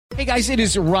Hey guys, it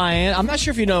is Ryan. I'm not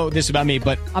sure if you know this about me,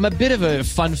 but I'm a bit of a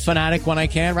fun fanatic when I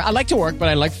can. I like to work, but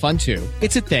I like fun too.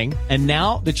 It's a thing. And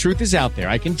now the truth is out there.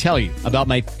 I can tell you about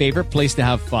my favorite place to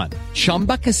have fun.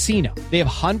 Chumba Casino. They have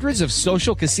hundreds of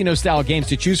social casino style games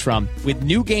to choose from with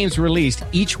new games released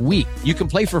each week. You can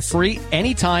play for free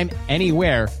anytime,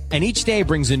 anywhere. And each day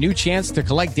brings a new chance to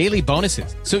collect daily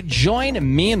bonuses. So join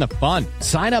me in the fun.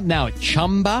 Sign up now at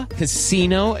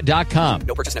ChumbaCasino.com.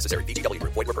 No purchase necessary. VGW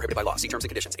Group. Void where prohibited by law. See terms and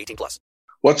conditions. 18+.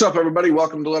 What's up, everybody?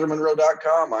 Welcome to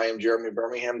LettermanRow.com. I am Jeremy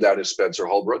Birmingham. That is Spencer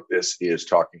Holbrook. This is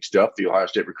Talking Stuff, the Ohio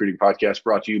State recruiting podcast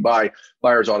brought to you by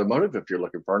Byers Automotive. If you're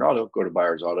looking for an auto, go to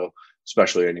Byers Auto,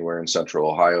 especially anywhere in Central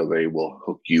Ohio. They will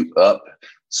hook you up.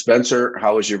 Spencer,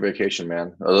 how was your vacation,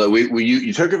 man?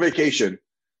 You took a vacation,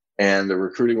 and the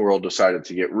recruiting world decided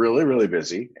to get really, really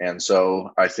busy. And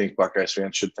so I think Buckeyes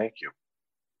fans should thank you.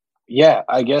 Yeah,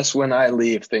 I guess when I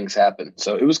leave, things happen.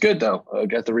 So it was good, though. I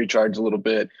got to recharge a little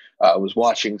bit. I was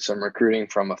watching some recruiting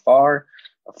from a far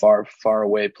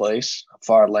away place, a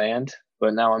far land.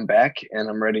 But now I'm back, and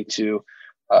I'm ready to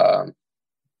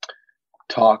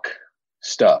talk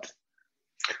stuff.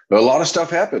 But a lot of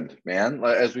stuff happened, man,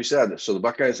 as we said. So the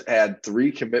Buckeyes had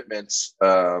 3 commitments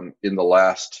in the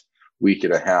last week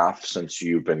and a half since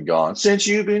you've been gone. Since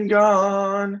you've been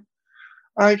gone,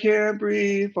 I can't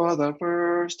breathe for the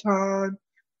first time.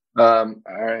 All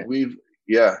right.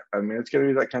 It's going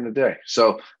to be that kind of day.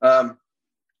 So the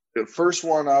first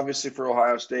one, obviously, for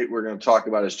Ohio State, we're going to talk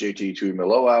about is JT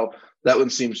Tuimoloau. That one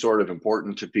seems sort of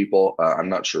important to people. I'm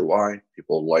not sure why.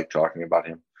 People like talking about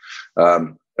him.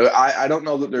 I don't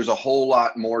know that there's a whole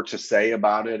lot more to say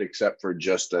about it, except for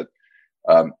just that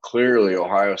clearly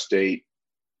Ohio State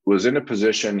was in a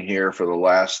position here for the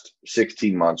last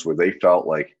 16 months where they felt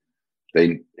like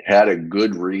they had a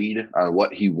good read on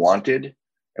what he wanted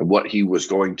and what he was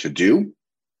going to do.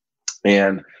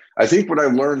 And I think what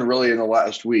I've learned really in the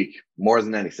last week, more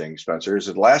than anything, Spencer, is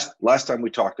that last time we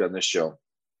talked on this show,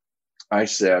 I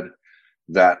said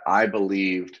that I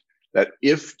believed that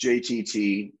if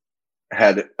JTT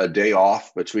had a day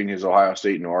off between his Ohio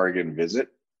State and Oregon visit,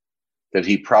 that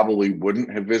he probably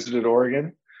wouldn't have visited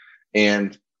Oregon.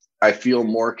 And I feel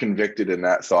more convicted in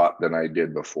that thought than I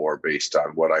did before based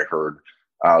on what I heard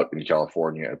out in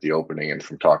California at the opening and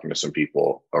from talking to some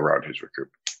people around his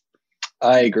recruitment.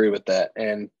 I agree with that.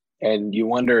 And you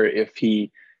wonder if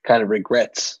he kind of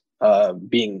regrets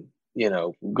being,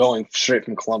 going straight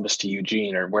from Columbus to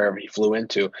Eugene or wherever he flew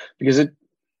into, because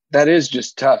that is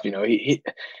just tough. He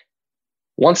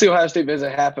once the Ohio State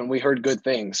visit happened, we heard good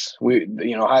things.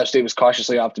 Ohio State was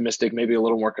cautiously optimistic, maybe a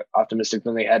little more optimistic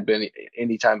than they had been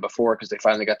any time before because they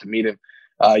finally got to meet him.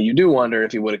 You do wonder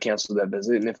if he would have canceled that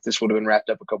visit and if this would have been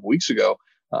wrapped up a couple weeks ago.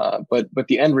 But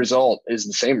the end result is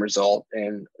the same result,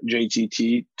 and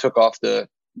JTT took off the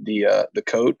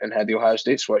coat and had the Ohio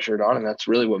State sweatshirt on, and that's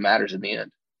really what matters in the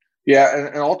end. Yeah,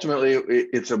 and ultimately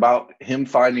it's about him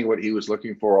finding what he was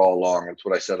looking for all along. It's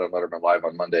what I said on Letterman Live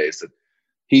on Monday, is that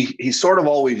he sort of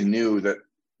always knew that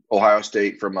Ohio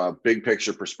State, from a big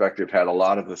picture perspective, had a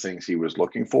lot of the things he was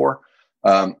looking for.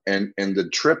 And the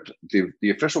trip, the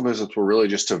official visits were really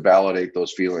just to validate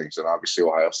those feelings. And obviously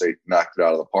Ohio State knocked it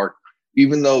out of the park,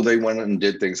 even though they went and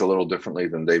did things a little differently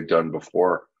than they've done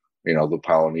before. The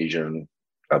Polynesian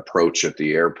approach at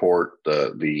the airport,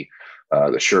 the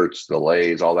shirts, the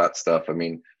lays, all that stuff. I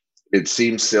mean, it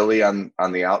seems silly on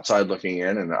the outside looking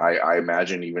in. And I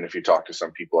imagine even if you talk to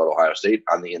some people at Ohio State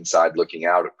on the inside looking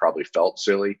out, it probably felt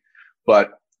silly.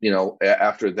 But,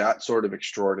 after that sort of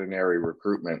extraordinary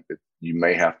recruitment, you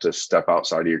may have to step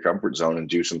outside of your comfort zone and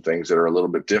do some things that are a little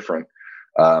bit different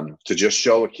to just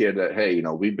show a kid that, hey,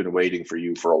 we've been waiting for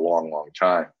you for a long, long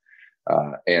time.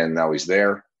 And now he's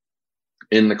there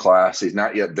in the class. He's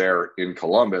not yet there in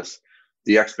Columbus.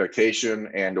 The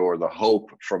expectation and or the hope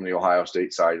from the Ohio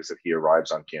State side is that he arrives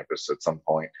on campus at some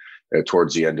point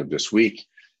towards the end of this week.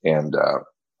 And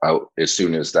as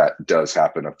soon as that does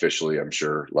happen officially, I'm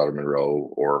sure Letterman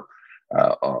Row or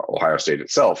Ohio State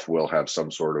itself will have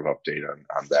some sort of update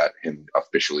on that, him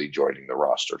officially joining the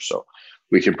roster. So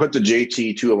we can put the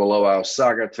JT Tuimoloau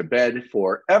saga to bed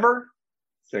forever.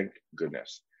 Thank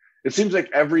goodness. It seems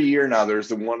like every year now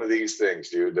there's one of these things,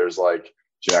 dude. There's like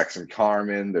Jackson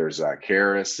Carman, there's Zach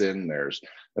Harrison,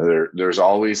 there's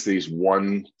always these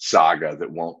one saga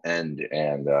that won't end.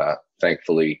 And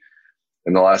thankfully,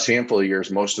 in the last handful of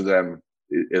years, most of them,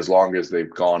 as long as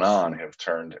they've gone on, have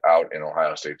turned out in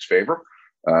Ohio State's favor.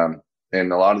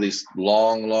 And a lot of these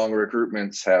long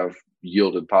recruitments have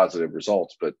yielded positive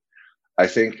results. But I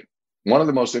think one of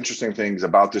the most interesting things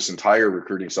about this entire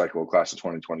recruiting cycle, class of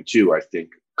 2022, I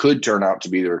think could turn out to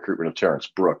be the recruitment of Terrence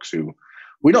Brooks, who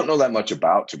we don't know that much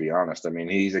about, to be honest. I mean,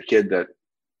 he's a kid that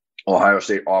Ohio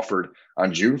State offered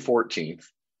on June 14th.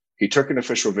 He took an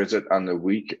official visit on the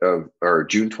week of, or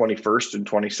June 21st and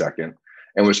 22nd,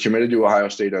 and was committed to Ohio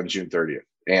State on June 30th.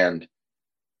 And,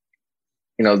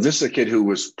 you know, this is a kid who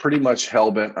was pretty much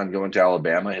hell-bent on going to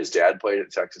Alabama. His dad played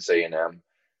at Texas A&M.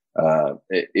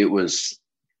 It was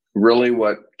really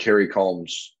what Kerry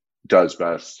Combs does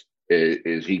best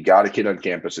is he got a kid on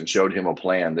campus and showed him a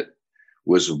plan that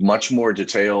was much more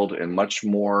detailed and much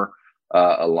more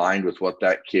aligned with what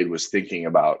that kid was thinking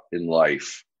about in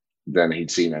life than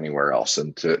he'd seen anywhere else.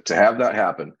 And to have that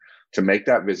happen, to make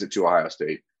that visit to Ohio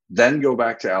State, then go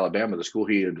back to Alabama, the school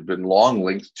he had been long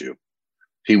linked to.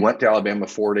 He went to Alabama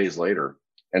 4 days later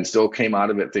and still came out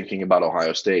of it thinking about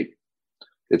Ohio State.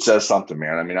 It says something,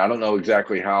 man. I mean, I don't know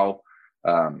exactly how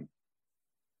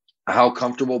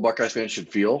comfortable Buckeyes fans should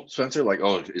feel, Spencer. Like,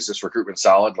 oh, is this recruitment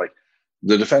solid? Like,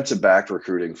 the defensive back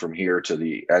recruiting from here to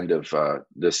the end of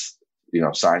this,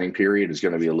 signing period is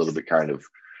going to be a little bit kind of,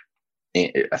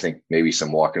 I think, maybe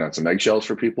some walking on some eggshells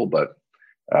for people, but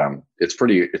it's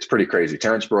pretty crazy.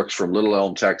 Terrence Brooks from Little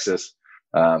Elm, Texas,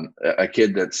 a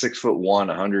kid that's 6'1",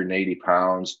 180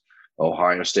 pounds.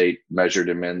 Ohio State measured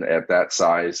him in at that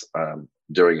size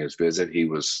during his visit.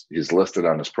 He's listed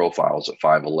on his profiles at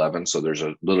 5'11", so there's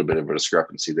a little bit of a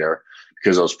discrepancy there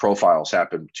because those profiles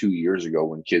happened 2 years ago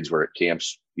when kids were at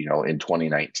camps, in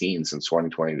 2019, since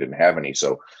 2020 didn't have any.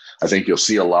 So I think you'll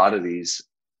see a lot of these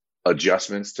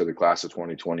adjustments to the class of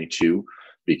 2022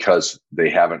 because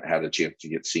they haven't had a chance to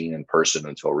get seen in person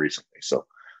until recently. So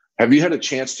have you had a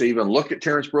chance to even look at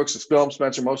Terrence Brooks' film,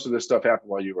 Spencer? Most of this stuff happened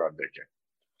while you were on vacation.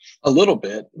 A little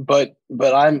bit, but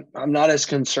I'm not as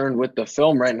concerned with the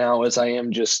film right now as I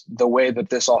am just the way that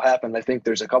this all happened. I think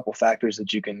there's a couple factors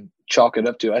that you can chalk it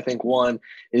up to. I think one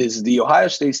is the Ohio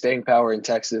State staying power in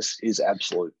Texas is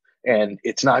absolute, and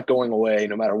it's not going away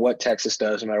no matter what Texas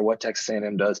does, no matter what Texas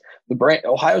A&M does. The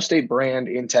Ohio State brand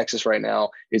in Texas right now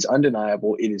is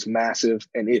undeniable. It is massive,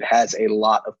 and it has a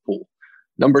lot of pull.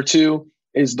 Number two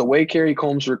is the way Kerry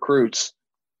Combs recruits.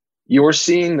 You're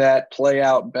seeing that play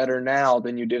out better now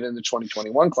than you did in the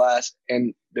 2021 class.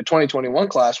 And the 2021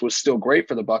 class was still great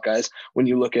for the Buckeyes when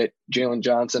you look at Jalen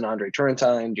Johnson, Andre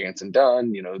Turrentine, Jansen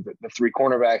Dunn, the three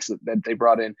cornerbacks that they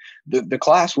brought in. The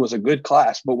class was a good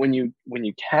class. But when you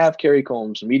have Kerry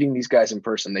Combs meeting these guys in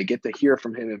person, they get to hear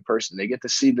from him in person. They get to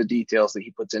see the details that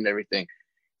he puts in everything.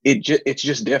 It's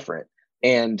just different.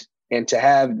 And to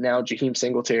have now Jaheim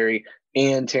Singletary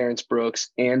and Terrence Brooks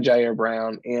and Jair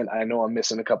Brown, and I know I'm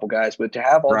missing a couple guys, but to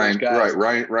have all those guys.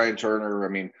 Right, Ryan Turner. I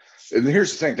mean, and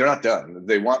here's the thing. They're not done.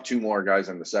 They want two more guys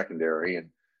in the secondary, and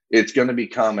it's going to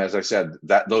become, as I said,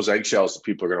 that those eggshells that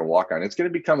people are going to walk on. It's going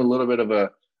to become a little bit of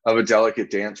a delicate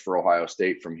dance for Ohio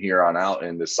State from here on out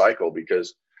in this cycle,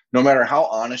 because no matter how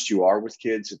honest you are with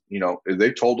kids,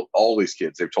 they've told all these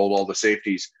kids, they've told all the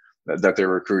safeties that they're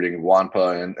recruiting,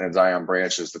 Wampa and Zion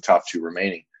Branch as the top two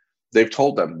remaining. They've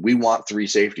told them, we want three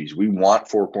safeties. We want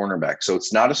four cornerbacks. So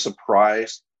it's not a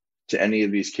surprise to any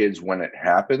of these kids when it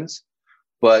happens,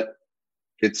 but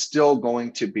it's still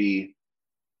going to be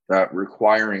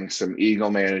requiring some ego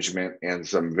management and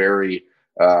some very,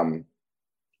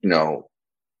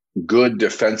 good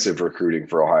defensive recruiting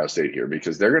for Ohio State here,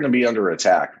 because they're going to be under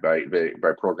attack by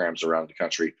programs around the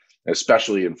country,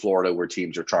 especially in Florida, where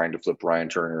teams are trying to flip Ryan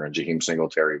Turner and Jaheim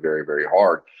Singletary very, very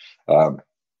hard.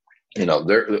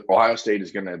 Ohio State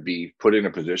is going to be put in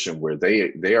a position where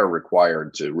they are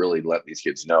required to really let these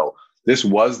kids know this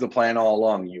was the plan all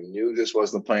along. You knew this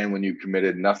was the plan when you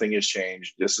committed. Nothing has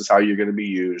changed. This is how you're going to be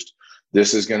used.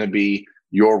 This is going to be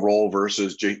your role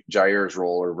versus Jair's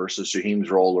role, or versus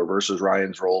Shaheem's role, or versus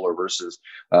Ryan's role, or versus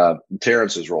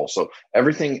Terrence's role. So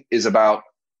everything is about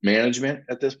management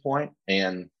at this point.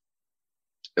 And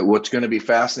what's going to be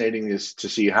fascinating is to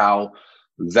see how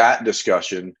that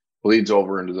discussion bleeds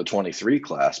over into the 23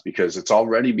 class, because it's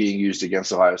already being used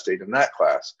against Ohio State in that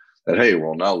class. That, hey,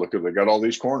 well, now look, they got all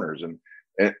these corners,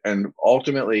 and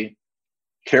ultimately,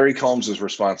 Kerry Combs'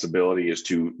 responsibility is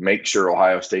to make sure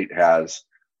Ohio State has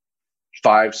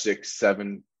 5, 6,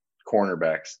 7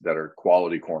 cornerbacks that are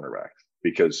quality cornerbacks.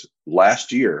 Because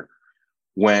last year,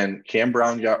 when Cam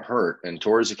Brown got hurt and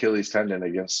tore his Achilles tendon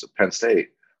against Penn State,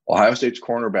 Ohio State's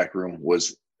cornerback room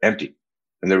was empty,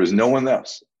 and there was no one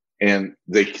else. And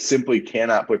they simply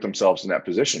cannot put themselves in that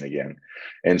position again.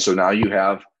 And so now you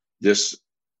have this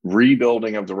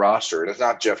rebuilding of the roster. And it's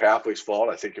not Jeff Hafley's fault.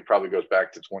 I think it probably goes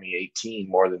back to 2018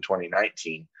 more than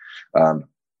 2019.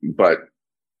 But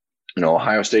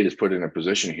Ohio State is put in a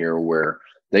position here where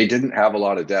they didn't have a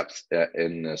lot of depth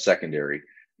in the secondary.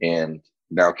 And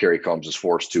now Kerry Combs is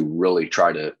forced to really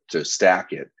try to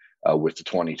stack it with the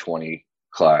 2020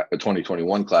 class, a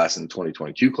 2021 class and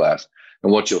 2022 class.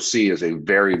 And what you'll see is a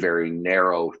very, very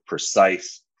narrow,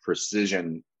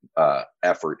 precision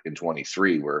effort in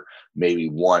 23, where maybe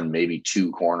one, maybe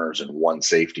two corners and one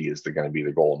safety is going to be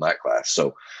the goal in that class.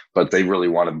 So, but they really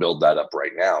want to build that up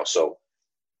right now. So,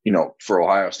 for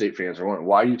Ohio State fans are wondering,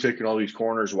 why are you taking all these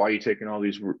corners? Why are you taking all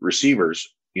these receivers?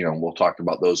 We'll talk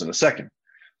about those in a second.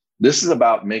 This is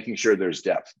about making sure there's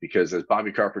depth, because as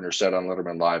Bobby Carpenter said on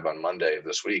Letterman Live on Monday of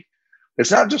this week,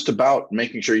 it's not just about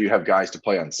making sure you have guys to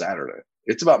play on Saturday.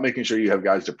 It's about making sure you have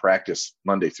guys to practice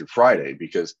Monday through Friday,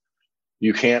 because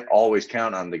you can't always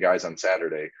count on the guys on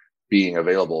Saturday being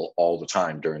available all the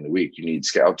time during the week. You need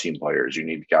scout team players. You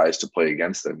need guys to play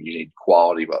against them. You need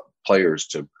quality players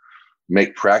to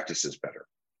make practices better.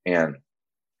 And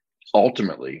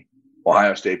ultimately,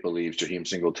 Ohio State believes Jaheim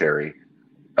Singletary,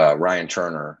 Ryan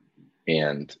Turner,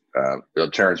 and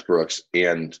Terrence Brooks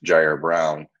and Jair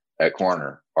Brown at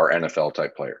corner are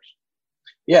NFL-type players.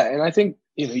 Yeah, and I think,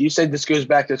 you said this goes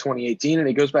back to 2018, and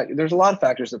it goes back – there's a lot of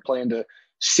factors that play into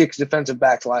 6 defensive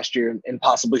backs last year and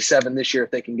possibly 7 this year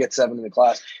if they can get 7 in the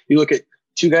class. You look at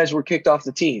 2 guys who were kicked off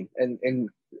the team and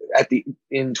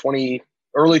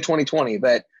early 2020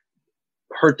 that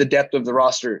hurt the depth of the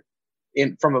roster.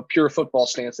 From a pure football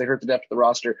stance, they hurt the depth of the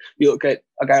roster. You look at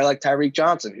a guy like Tyreek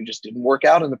Johnson, who just didn't work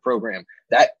out in the program.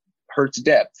 That hurts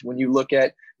depth. When you look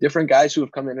at different guys who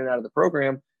have come in and out of the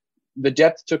program, the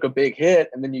depth took a big hit,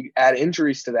 and then you add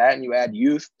injuries to that, and you add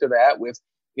youth to that with,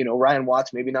 Ryan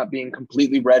Watts maybe not being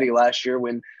completely ready last year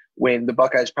when the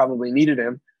Buckeyes probably needed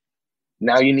him.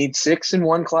 Now you need 6 in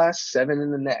one class, 7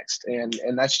 in the next. And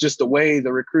that's just the way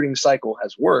the recruiting cycle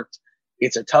has worked.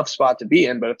 It's a tough spot to be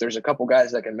in, but if there's a couple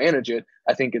guys that can manage it,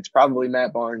 I think it's probably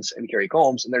Matt Barnes and Kerry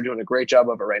Combs, and they're doing a great job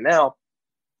of it right now.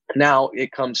 Now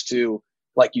it comes to,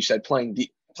 like you said, playing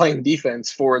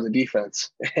defense for the defense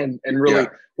and really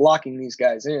locking these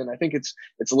guys in. I think it's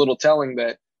a little telling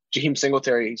that Jaheim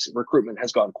Singletary's recruitment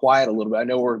has gone quiet a little bit. I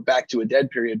know we're back to a dead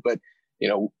period, but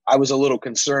I was a little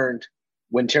concerned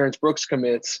when Terrence Brooks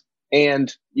commits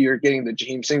and you're getting the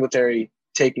Jaheim Singletary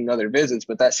taking other visits,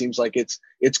 but that seems like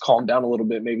it's calmed down a little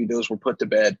bit. Maybe those were put to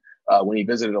bed when he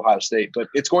visited Ohio State, but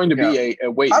it's going to be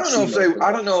a wait. I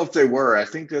don't know if they were. I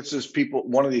think that's just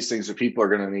one of these things that people are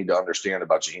going to need to understand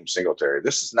about Jaheim Singletary.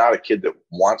 This is not a kid that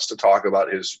wants to talk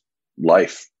about his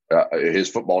life, his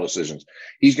football decisions.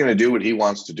 He's going to do what he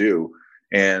wants to do.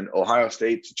 And Ohio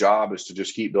State's job is to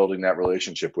just keep building that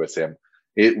relationship with him.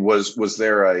 Was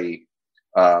there a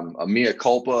mea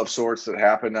culpa of sorts that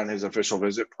happened on his official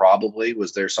visit? Probably.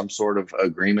 Was there some sort of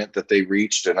agreement that they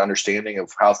reached, an understanding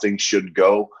of how things should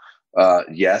go?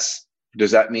 Yes.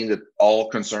 Does that mean that all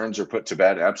concerns are put to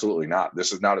bed? Absolutely not.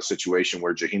 This is not a situation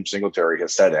where Jaheim Singletary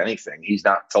has said anything. He's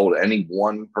not told any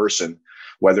one person,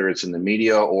 whether it's in the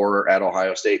media or at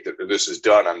Ohio State, that this is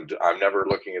done. I'm never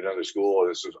looking at another school.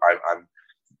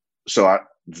 I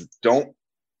don't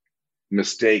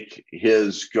mistake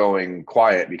his going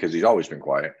quiet, because he's always been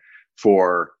quiet,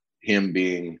 for him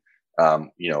being,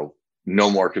 no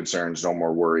more concerns, no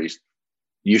more worries.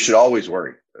 You should always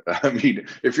worry. I mean,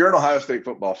 if you're an Ohio State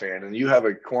football fan and you have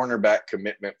a cornerback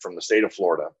commitment from the state of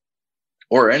Florida,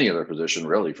 or any other position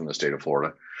really from the state of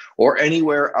Florida, or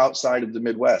anywhere outside of the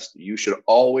Midwest, you should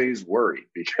always worry,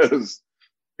 because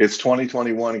it's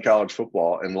 2021 in college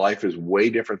football and life is way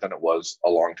different than it was a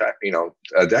long time,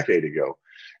 a decade ago.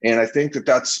 And I think that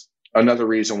that's another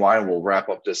reason why, and we'll wrap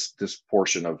up this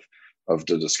portion of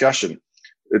the discussion.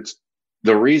 It's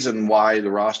the reason why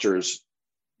the rosters,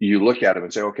 you look at them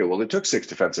and say, okay, well, they took 6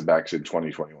 defensive backs in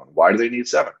 2021. Why do they need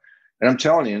 7? And I'm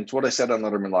telling you, it's what I said on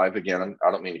Letterman Live. Again,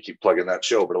 I don't mean to keep plugging that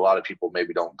show, but a lot of people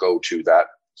maybe don't go to that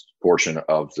portion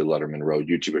of the Letterman Road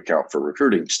YouTube account for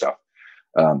recruiting stuff.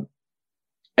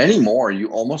 Anymore, you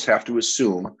almost have to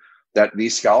assume that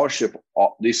these scholarships,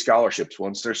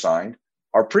 once they're signed,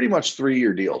 are pretty much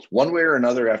 3-year deals. One way or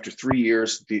another, after 3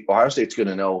 years, the Ohio State's going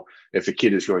to know if a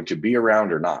kid is going to be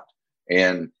around or not.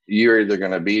 And you're either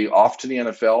going to be off to the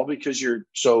NFL because you're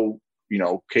so,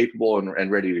 capable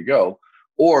and ready to go,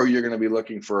 or you're going to be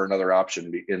looking for another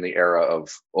option in the era of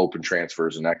open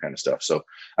transfers and that kind of stuff. So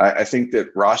I think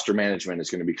that roster management is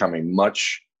going to become a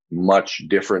much, much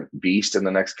different beast in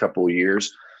the next couple of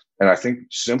years. And I think,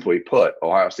 simply put,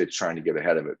 Ohio State's trying to get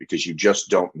ahead of it, because you just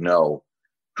don't know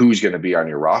who's going to be on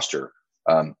your roster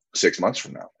 6 months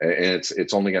from now. And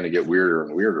it's only going to get weirder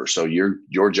and weirder. So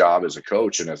your job as a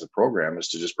coach and as a program is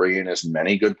to just bring in as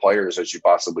many good players as you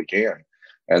possibly can,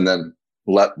 and then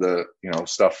let the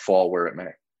stuff fall where it may.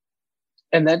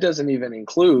 And that doesn't even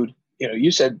include,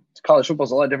 you said college football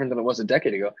is a lot different than it was a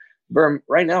decade ago. Berm,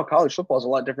 right now, college football is a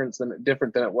lot different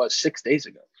than it was 6 days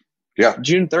ago. Yeah.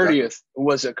 June 30th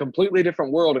was a completely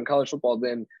different world in college football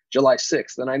than July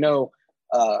 6th. And I know,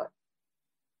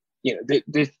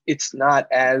 it's not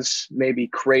as maybe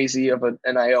crazy of an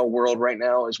NIL world right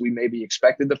now as we maybe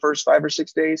expected the first 5 or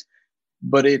 6 days,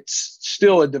 but it's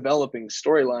still a developing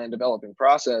storyline, developing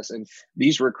process. And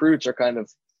these recruits are kind of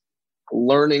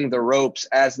learning the ropes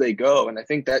as they go. And I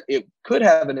think that it could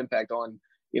have an impact on,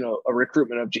 a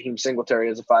recruitment of Jaheim Singletary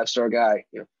as a 5-star guy.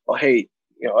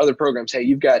 Other programs, hey,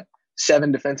 you've got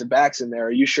 7 defensive backs in there.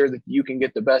 Are you sure that you can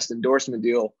get the best endorsement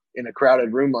deal in a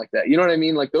crowded room like that? You know what I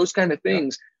mean? Like those kind of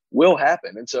things will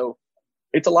happen. And so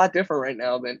it's a lot different right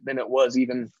now than it was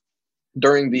even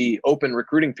during the open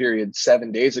recruiting period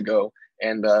 7 days ago.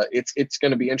 And it's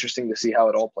going to be interesting to see how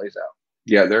it all plays out.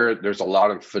 Yeah, there's a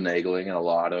lot of finagling and a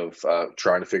lot of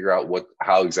trying to figure out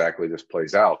how exactly this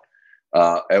plays out.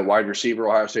 At wide receiver,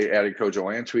 Ohio State added Kojo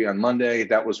Antwi on Monday.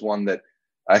 That was one that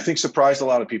I think surprised a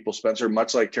lot of people, Spencer,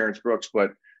 much like Terrence Brooks.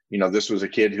 But, this was a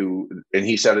kid who, and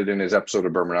he said it in his episode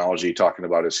of Bermanology talking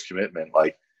about his commitment,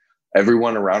 like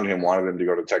everyone around him wanted him to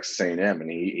go to Texas A&M,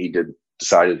 and he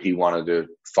decided he wanted to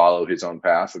follow his own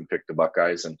path and pick the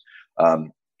Buckeyes. And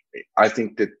I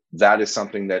think that is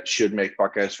something that should make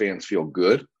Buckeyes fans feel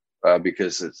good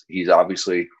because he's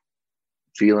obviously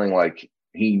feeling like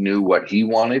he knew what he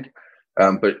wanted.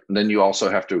 But then you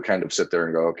also have to kind of sit there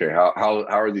and go, okay, how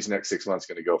are these next 6 months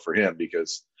going to go for him?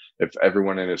 Because if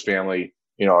everyone in his family,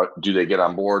 do they get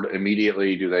on board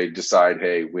immediately? Do they decide,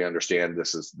 hey, we understand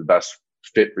this is the best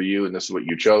fit for you and this is what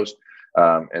you chose,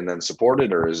 and then support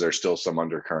it? Or is there still some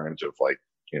undercurrent of like,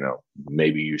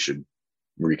 maybe you should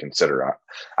reconsider?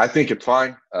 I think it's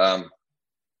fine.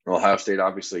 Ohio State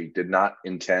obviously did not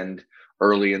intend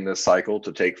early in this cycle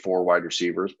to take 4 wide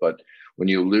receivers, but when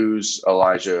you lose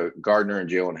Elijah Gardner and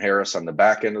Jalen Harris on the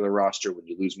back end of the roster, when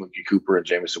you lose Mookie Cooper and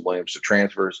Jameson Williams to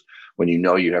transfers, when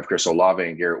you have Chris Olave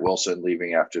and Garrett Wilson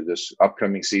leaving after this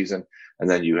upcoming season, and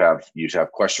then you have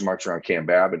question marks around Cam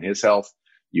Babb and his health,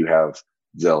 you have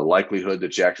the likelihood that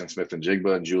Jackson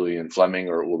Smith-Njigba and Julian Fleming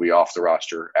will be off the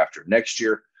roster after next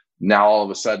year. Now all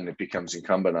of a sudden it becomes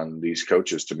incumbent on these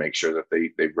coaches to make sure that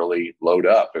they really load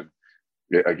up. And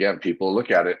again, people look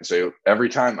at it and say, every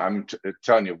time I'm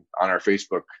telling you on our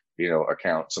Facebook,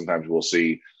 account, sometimes we'll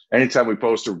see anytime we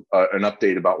post an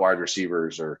update about wide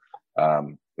receivers or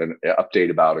an update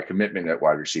about a commitment at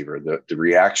wide receiver, the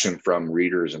reaction from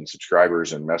readers and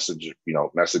subscribers and messages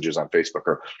on Facebook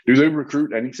are, do they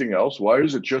recruit anything else? Why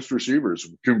is it just receivers?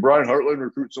 Can Brian Hartline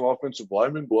recruit some offensive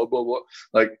linemen? Blah, blah, blah.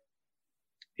 Like,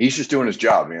 he's just doing his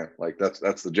job, man. Like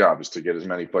that's the job, is to get as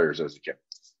many players as he can.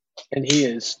 And he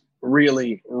is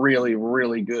really, really,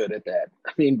 really good at that.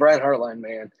 I mean, Brian Hartline,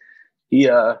 man, he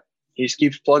just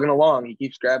keeps plugging along. He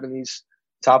keeps grabbing these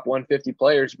top 150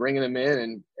 players, bringing them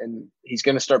in, and he's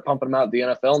going to start pumping them out at the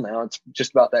NFL now. It's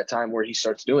just about that time where he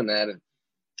starts doing that. And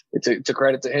it's a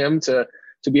credit to him to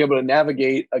be able to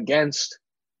navigate against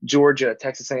Georgia,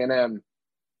 Texas A&M,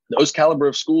 those caliber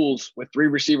of schools with 3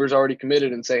 receivers already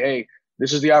committed, and say, hey,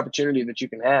 this is the opportunity that you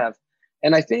can have.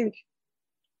 And I think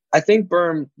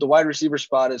Berm, the wide receiver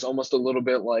spot is almost a little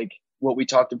bit like what we've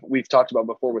talked about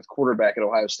before with quarterback at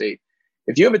Ohio State.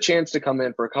 If you have a chance to come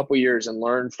in for a couple years and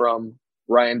learn from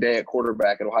Ryan Day at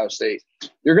quarterback at Ohio State,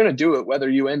 you're going to do it whether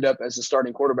you end up as a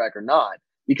starting quarterback or not.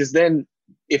 Because then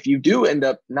if you do end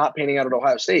up not panning out at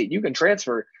Ohio State, you can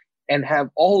transfer and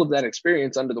have all of that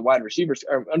experience under the wide receivers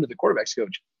or under the quarterback's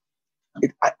coach.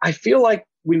 I feel like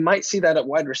we might see that at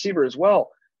wide receiver as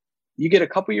well. You get a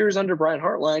couple years under Brian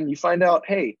Hartline, you find out,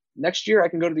 hey, next year I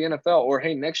can go to the NFL, or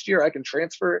hey, next year I can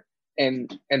transfer and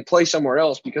play somewhere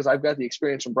else because I've got the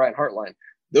experience from Brian Hartline.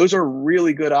 Those are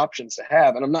really good options to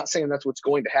have. And I'm not saying that's what's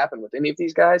going to happen with any of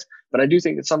these guys, but I do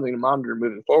think it's something to monitor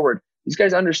moving forward. These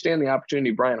guys understand the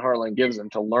opportunity Brian Hartline gives them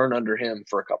to learn under him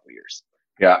for a couple years.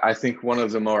 Yeah, I think one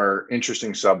of the more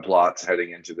interesting subplots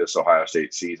heading into this Ohio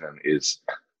State season is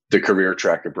the career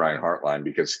track of Brian Hartline,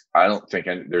 because I don't think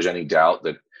there's any doubt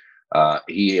that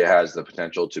he has the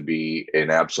potential to be an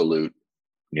absolute,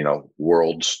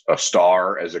 a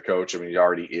star as a coach. I mean, he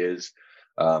already is,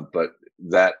 but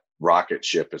that rocket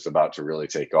ship is about to really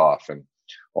take off. And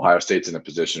Ohio State's in a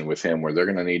position with him where they're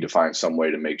going to need to find some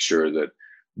way to make sure that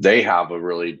they have a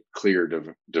really clear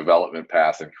development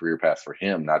path and career path for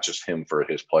him, not just him for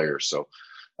his players. So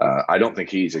I don't think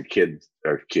he's a guy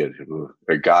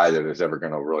that is ever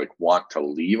going to really want to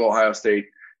leave Ohio State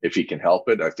if he can help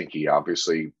it. I think he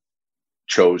obviously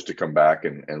chose to come back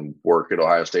and work at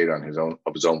Ohio State on his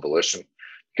own volition,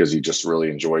 because he just really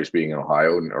enjoys being in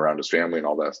Ohio and around his family and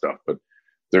all that stuff. But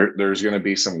there's going to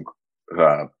be some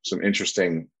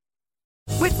interesting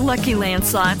With Lucky Land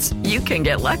Slots, you can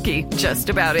get lucky just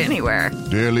about anywhere.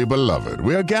 Dearly beloved,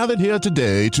 we are gathered here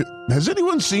today to... Has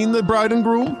anyone seen the bride and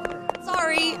groom?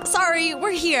 Sorry,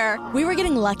 we're here. We were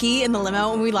getting lucky in the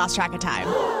limo and we lost track of time.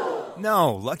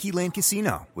 No, Lucky Land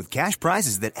Casino, with cash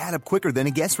prizes that add up quicker than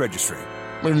a guest registry.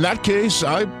 In that case,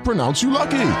 I pronounce you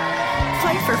lucky.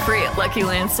 Play for free at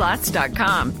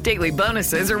LuckyLandSlots.com. Daily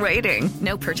bonuses are waiting.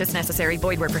 No purchase necessary.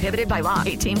 Void where prohibited by law.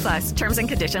 18+. Terms and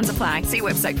conditions apply. See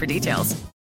website for details.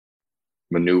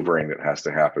 Maneuvering that has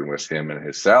to happen with him and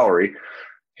his salary,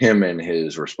 him and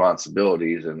his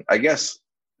responsibilities. And I guess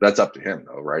that's up to him,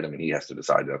 though, right? I mean, he has to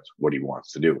decide that's what he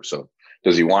wants to do. So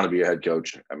does he want to be a head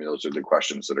coach? I mean, those are the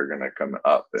questions that are going to come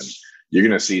up. And you're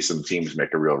going to see some teams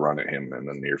make a real run at him in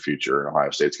the near future. And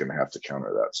Ohio State's going to have to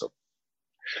counter that. So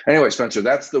anyway, Spencer,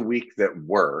 that's the week that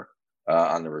we're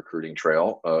on the recruiting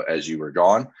trail as you were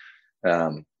gone.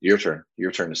 Your turn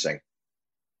to sing.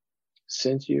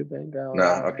 Since you've been gone. No,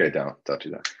 okay, don't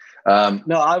do that.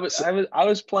 No, I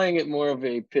was playing it more of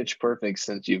a Pitch Perfect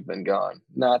Since You've Been Gone,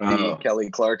 not the Kelly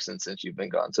Clarkson Since You've Been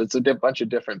Gone. So it's a bunch of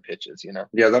different pitches, you know.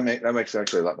 Yeah, that makes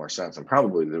actually a lot more sense, and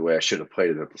probably the way I should have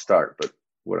played it at the start, but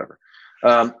whatever.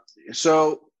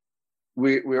 So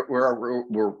we're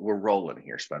rolling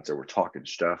here, Spencer. We're talking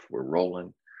stuff. We're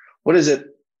rolling. What is it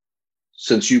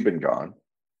since you've been gone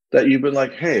that you've been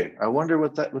like, hey, I wonder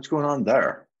what's going on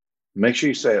there? Make sure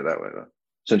you say it that way, though.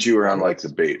 Since you were on like the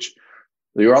beach.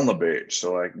 You're on the beach,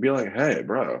 so like be like, hey,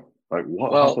 bro, like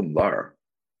what happened there?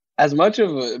 As much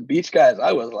of a beach guy as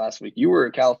I was last week, you were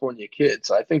a California kid,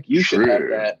 so I think you should have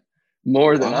that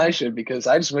more than I should, because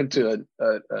I just went to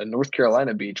a North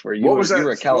Carolina beach where you were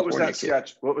a California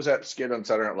kid. What was that skit on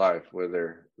Saturday Night Live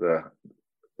where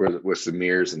with the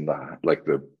mirrors and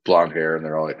the blonde hair, and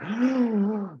they're all like,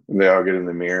 they all get in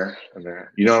the mirror, and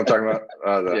they're, you know what I'm talking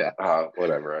about?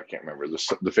 Whatever, I can't remember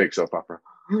the fake soap opera.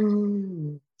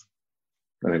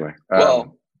 Anyway,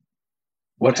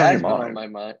 what has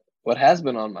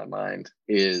been on my mind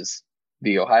is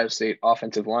the Ohio State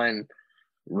offensive line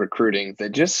recruiting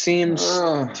that just seems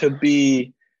to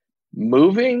be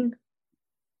moving,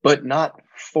 but not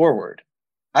forward.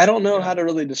 I don't know how to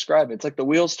really describe it. It's like the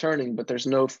wheels turning, but there's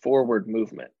no forward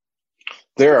movement.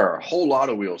 There are a whole lot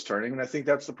of wheels turning, and I think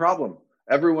that's the problem.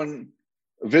 Everyone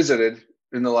visited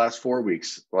in the last 4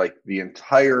 weeks, like the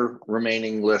entire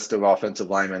remaining list of offensive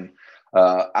linemen,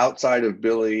 outside of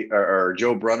Billy or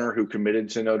Joe Brunner, who committed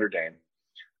to Notre Dame.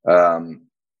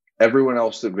 Everyone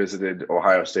else that visited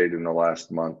Ohio State in the last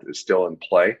month is still in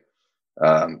play.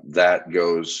 That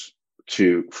goes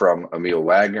from Emil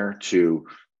Wagner to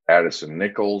Addison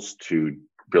Nichols to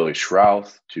Billy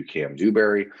Schrauth to Cam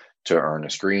Dewberry to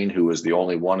Ernest Green, who was the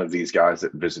only one of these guys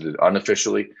that visited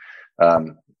unofficially.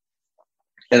 And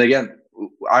again,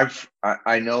 I've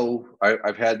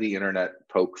had the internet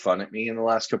poke fun at me in the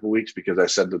last couple of weeks because I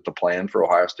said that the plan for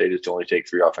Ohio State is to only take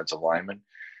 3 offensive linemen.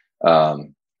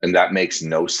 And that makes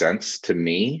no sense to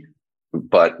me,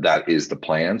 but that is the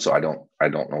plan. So I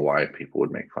don't know why people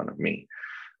would make fun of me.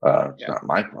 It's not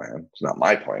my plan. It's not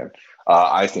my plan.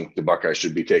 I think the Buckeyes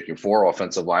should be taking 4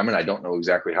 offensive linemen. I don't know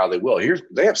exactly how they will.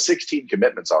 They have 16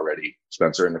 commitments already,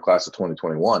 Spencer, in the class of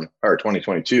 2021 or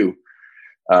 2022.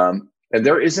 And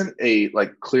there isn't a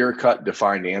clear-cut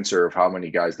defined answer of how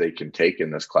many guys they can take in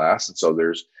this class. And so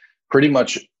there's pretty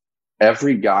much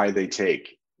every guy they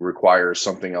take requires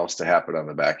something else to happen on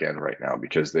the back end right now,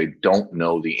 because they don't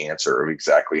know the answer of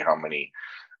exactly how many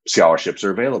scholarships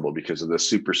are available because of the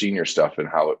super senior stuff and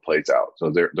how it plays out. So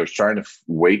they're trying to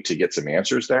wait to get some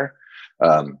answers there.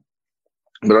 But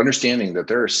understanding that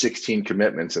there are 16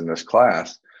 commitments in this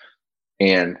class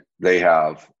and they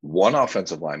have 1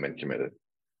 offensive lineman committed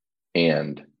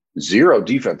and 0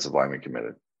 defensive linemen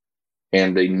committed.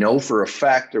 And they know for a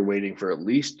fact they're waiting for at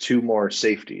least 2 more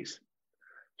safeties.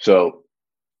 So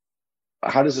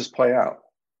how does this play out?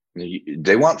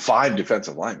 They want 5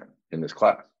 defensive linemen in this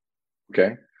class.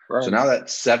 Okay. Right. So now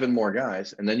that's 7 more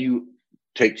guys. And then you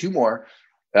take 2 more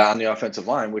on the offensive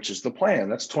line, which is the plan.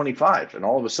 That's 25. And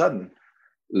all of a sudden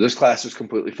this class is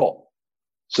completely full.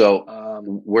 So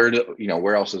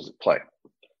where else does it play?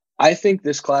 I think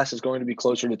this class is going to be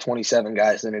closer to 27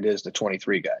 guys than it is to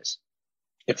 23 guys,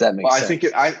 if that makes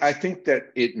sense. I think that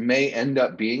it may end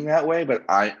up being that way, but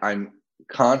I'm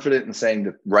confident in saying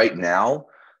that right now,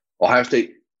 Ohio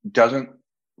State doesn't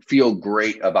feel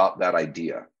great about that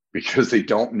idea because they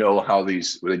don't know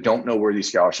where these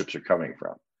scholarships are coming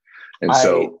from. And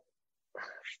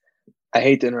I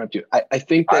hate to interrupt you. I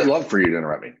think that I'd love for you to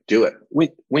interrupt me. Do it.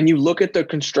 When you look at the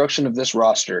construction of this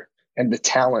roster and the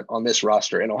talent on this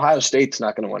roster, and Ohio State's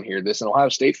not going to want to hear this, and Ohio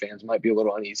State fans might be a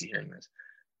little uneasy hearing this.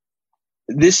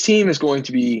 this team is going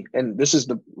to be, and this is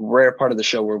the rare part of the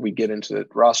show where we get into the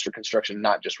roster construction,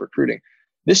 not just recruiting.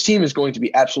 This team is going to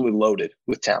be absolutely loaded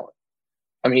with talent.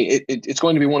 I mean, it's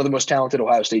going to be one of the most talented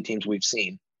Ohio State teams we've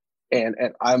seen. And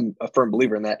I'm a firm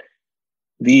believer in that.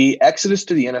 The exodus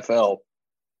to the NFL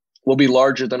will be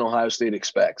larger than Ohio State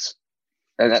expects.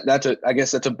 And I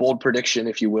guess that's a bold prediction,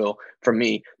 if you will, from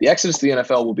me. The exodus to the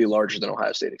NFL will be larger than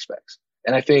Ohio State expects.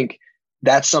 And I think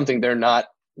that's something they're not,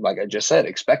 like I just said,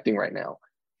 expecting right now.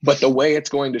 But the way it's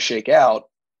going to shake out,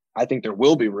 I think there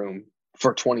will be room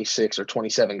for 26 or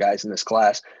 27 guys in this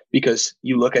class, because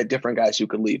you look at different guys who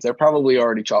could leave. They're probably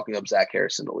already chalking up Zach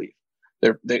Harrison to leave.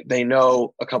 They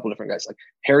know a couple different guys. Like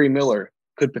Harry Miller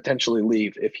could potentially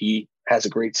leave if he has a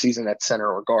great season at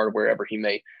center or guard, wherever he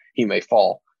may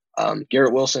fall.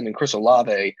 Garrett Wilson and Chris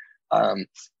Olave.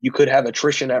 You could have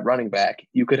attrition at running back.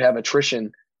 You could have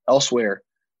attrition elsewhere.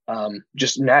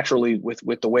 Just naturally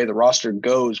with the way the roster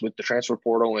goes with the transfer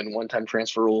portal and one-time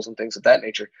transfer rules and things of that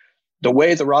nature, the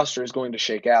way the roster is going to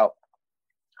shake out,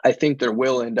 I think there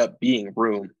will end up being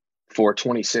room for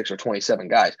 26 or 27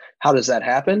 guys. How does that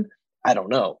happen? I don't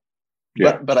know.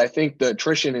 Yeah. But I think the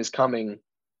attrition is coming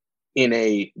in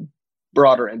a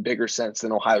broader and bigger sense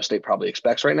than Ohio State probably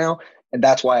expects right now. And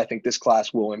that's why I think this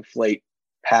class will inflate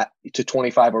to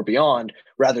 25 or beyond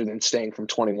rather than staying from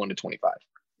 21 to 25.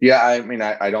 Yeah, I mean,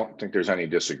 I don't think there's any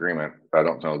disagreement. I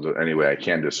don't know any way I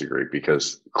can disagree,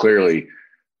 because clearly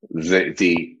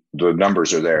the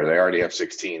numbers are there. They already have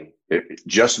 16.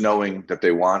 Just knowing that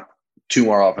they want 2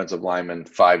 more offensive linemen,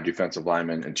 5 defensive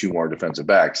linemen, and 2 more defensive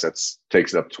backs,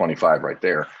 takes it up to 25 right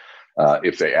there.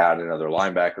 If they add another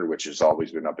linebacker, which has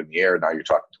always been up in the air, now you're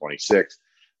talking 26.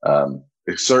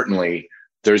 Certainly,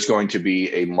 there's going to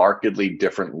be a markedly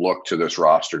different look to this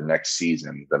roster next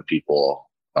season than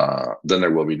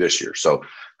there will be this year. So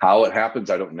how it happens,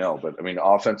 I don't know. But I mean,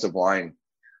 offensive line,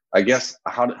 I guess,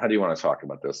 how do you want to talk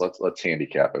about this? Let's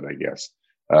handicap it, I guess.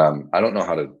 I don't know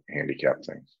how to handicap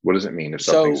things. What does it mean if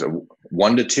something's a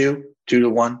 1 to 2, 2 to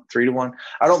 1, 3 to 1?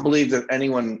 I don't believe that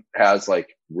anyone has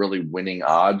like really winning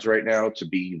odds right now to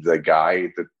be the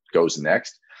guy that goes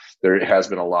next. There has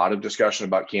been a lot of discussion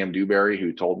about Cam Dewberry,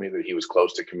 who told me that he was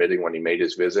close to committing when he made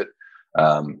his visit.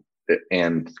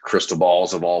 And crystal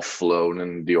balls have all flown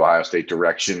in the Ohio State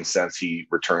direction since he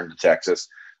returned to Texas.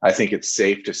 I think it's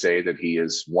safe to say that he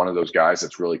is one of those guys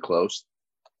that's really close.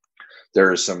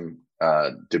 There is some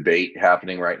debate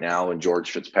happening right now in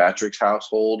George Fitzpatrick's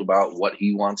household about what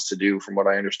he wants to do, from what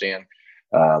I understand,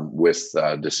 with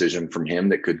a decision from him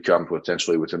that could come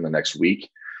potentially within the next week,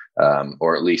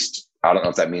 or at least, I don't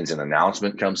know if that means an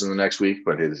announcement comes in the next week,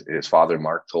 but his father,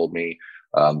 Mark, told me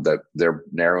that they're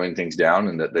narrowing things down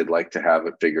and that they'd like to have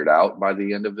it figured out by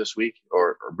the end of this week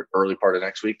or early part of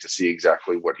next week to see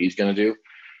exactly what he's going to do.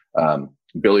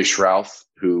 Billy Schrauth,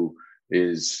 who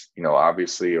is,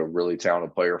 obviously a really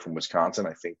talented player from Wisconsin.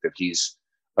 I think that he's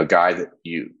a guy that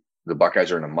the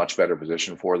Buckeyes are in a much better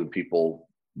position for than people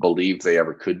believe they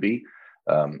ever could be.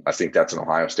 I think that's an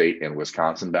Ohio State and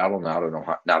Wisconsin battle,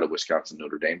 not a Wisconsin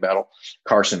Notre Dame battle.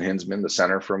 Carson Hinsman, the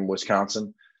center from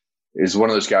Wisconsin, is one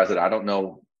of those guys that I don't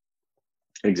know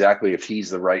exactly if he's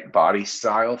the right body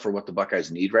style for what the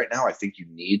Buckeyes need right now. I think you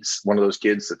need one of those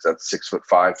kids that's at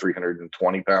 6'5",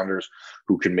 320 pounders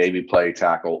who can maybe play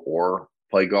tackle or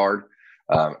play guard.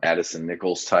 Addison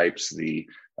Nichols types, the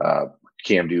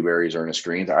Cam Dewberry's, Ernest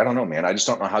Greens. I don't know, man. I just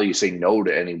don't know how you say no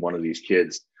to any one of these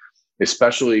kids,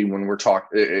 especially when we're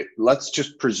talking. Let's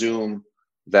just presume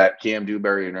that Cam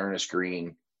Dewberry and Ernest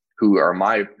Green, who are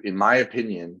in my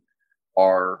opinion,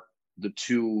 are the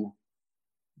 2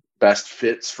 best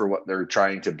fits for what they're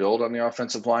trying to build on the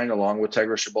offensive line, along with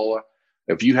Tegra Shabola.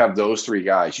 If you have those 3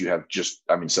 guys, you have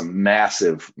some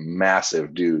massive,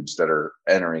 massive dudes that are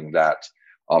entering that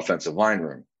offensive line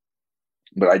room.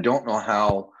 But I don't know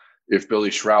how, if Billy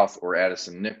Schrauth or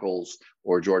Addison Nichols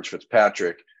or George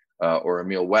Fitzpatrick or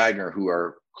Emil Wagner, who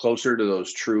are closer to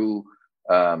those true,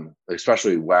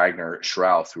 especially Wagner,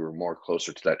 Schrauth, who are more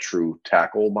closer to that true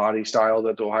tackle body style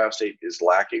that Ohio State is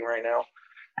lacking right now.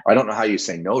 I don't know how you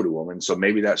say no to them. And so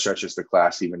maybe that stretches the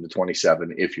class even to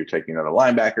 27. If you're taking another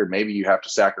linebacker, maybe you have to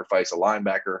sacrifice a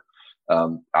linebacker.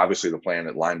 Obviously the plan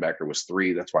at linebacker was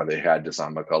 3. That's why they had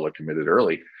Deshaun McCullough committed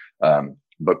early.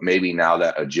 But maybe now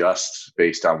that adjusts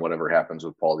based on whatever happens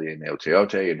with Paul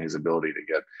Teote and his ability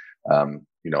to get,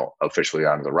 officially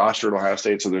onto the roster at Ohio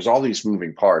State. So there's all these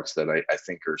moving parts that I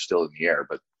think are still in the air,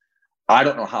 but I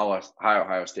don't know how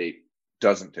Ohio State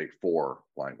doesn't take 4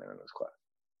 linemen in this class.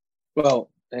 Well,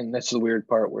 and that's the weird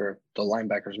part where the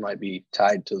linebackers might be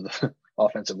tied to the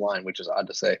offensive line, which is odd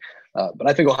to say. But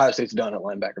I think Ohio State's done at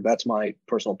linebacker. That's my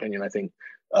personal opinion. I think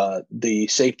the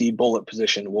safety bullet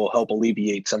position will help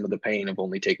alleviate some of the pain of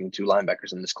only taking 2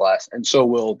 linebackers in this class. And so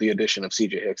will the addition of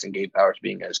CJ Hicks and Gabe Powers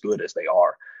being as good as they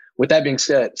are. With that being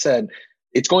said,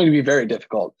 it's going to be very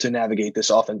difficult to navigate these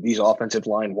offensive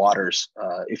line waters,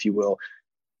 if you will.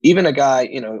 Even a guy,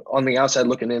 on the outside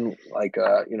looking in, like,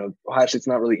 Ohio State's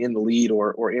not really in the lead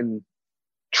or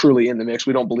truly in the mix.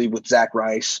 We don't believe with Zach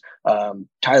Rice,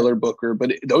 Tyler Booker,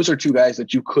 but those are 2 guys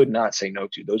that you could not say no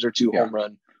to. Those are 2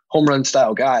 home run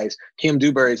style guys. Cam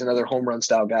Dewberry is another home run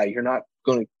style guy. You're not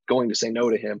going to say no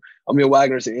to him. Emil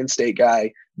Wagner is an in-state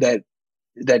guy that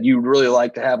you really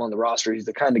like to have on the roster. He's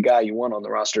the kind of guy you want on the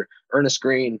roster. Ernest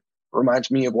Green reminds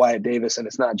me of Wyatt Davis, and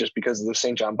it's not just because of the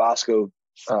St. John Bosco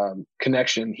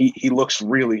connection. He looks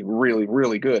really, really,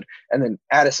 really good. And then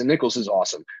Addison Nichols is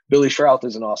awesome. Billy Shrouth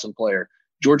is an awesome player.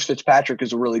 George Fitzpatrick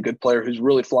is a really good player who's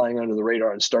really flying under the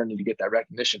radar and starting to get that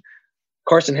recognition.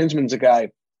 Carson Hinsman's a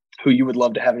guy who you would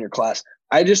love to have in your class.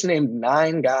 I just named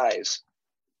 9 guys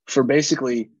for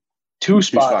basically 2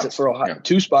 spots for Ohio,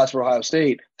 2 spots for Ohio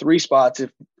State, 3 spots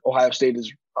if Ohio State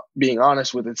is being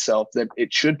honest with itself that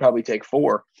it should probably take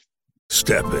 4.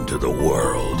 Step into the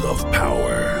world of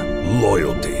power,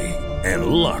 loyalty, and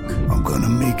luck. I'm going to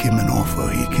make him an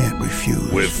offer he can't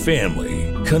refuse. With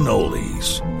family,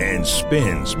 cannolis, and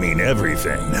spins mean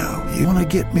everything. Now, you want to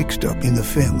get mixed up in the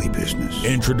family business.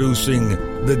 Introducing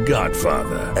The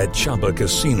Godfather at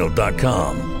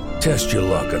ChumbaCasino.com. Test your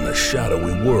luck in the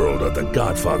shadowy world of The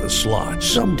Godfather slot.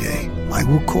 Someday, I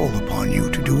will call upon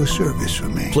you to do a service for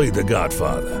me. Play The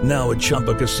Godfather now at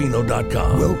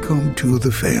ChumbaCasino.com. Welcome to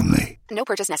the family. No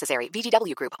purchase necessary.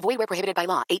 VGW Group. Void where prohibited by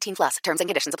law. 18+. Terms and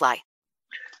conditions apply.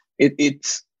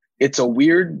 It's a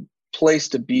weird place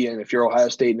to be in if you're Ohio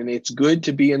State, and it's good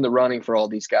to be in the running for all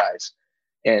these guys.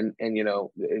 And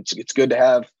it's good to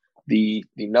have the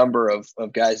number of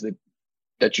guys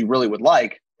that you really would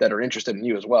like that are interested in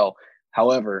you as well.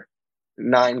 However,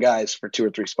 9 guys for 2 or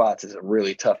 3 spots is a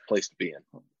really tough place to be in.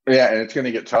 Yeah, and it's going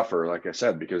to get tougher, like I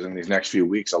said, because in these next few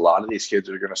weeks, a lot of these kids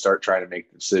are going to start trying to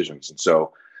make decisions. And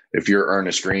so if you're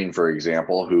Ernest Green, for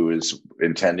example, who is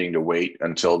intending to wait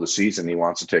until the season, he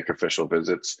wants to take official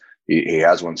visits. He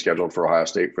has one scheduled for Ohio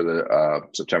State for the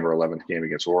September 11th game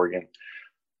against Oregon.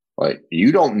 Like,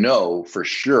 you don't know for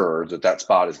sure that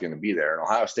spot is going to be there. And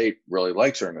Ohio State really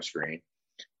likes Ernest Green,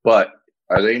 but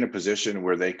are they in a position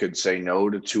where they could say no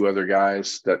to 2 other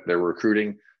guys that they're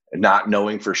recruiting, not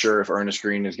knowing for sure if Ernest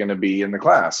Green is going to be in the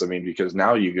class? I mean, because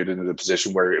now you get into the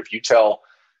position where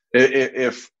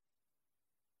if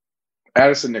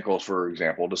Addison Nichols, for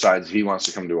example, decides he wants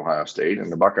to come to Ohio State,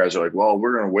 and the Buckeyes are like, well,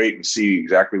 we're going to wait and see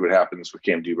exactly what happens with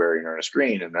Cam Dewberry and Ernest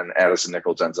Green, and then Addison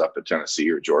Nichols ends up at Tennessee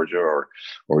or Georgia or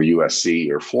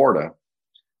USC or Florida.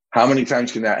 How many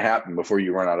times can that happen before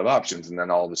you run out of options? And then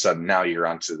all of a sudden now you're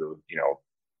onto the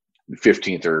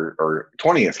 15th or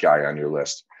 20th guy on your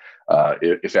list.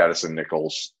 If Addison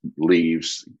Nichols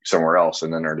leaves somewhere else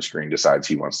and then Ernest Green decides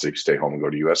he wants to stay home and go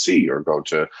to USC or go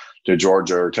to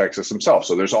Georgia or Texas himself.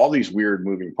 So there's all these weird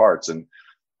moving parts. And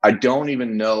I don't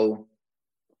even know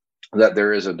that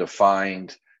there is a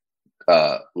defined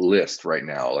list right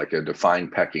now, like a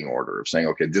defined pecking order of saying,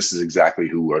 okay, this is exactly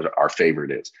who our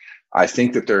favorite is. I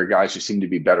think that there are guys who seem to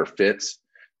be better fits.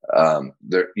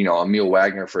 Emil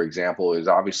Wagner, for example, is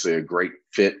obviously a great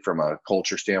fit from a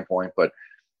culture standpoint, but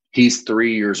he's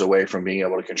 3 years away from being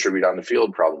able to contribute on the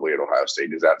field probably at Ohio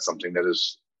State. Is that something that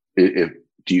is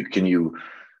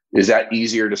that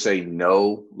easier to say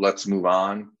no, let's move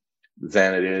on,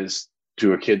 than it is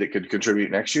to a kid that could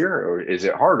contribute next year? Or is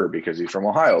it harder because he's from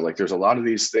Ohio? Like, there's a lot of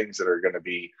these things that are going to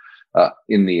be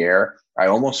in the air. I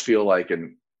almost feel like,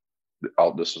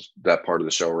 this is that part of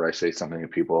the show where I say something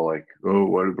and people are like, oh,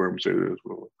 why did Berm say this?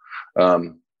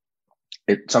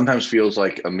 It sometimes feels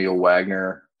like Emil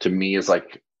Wagner to me is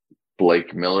like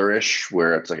Blake Miller-ish,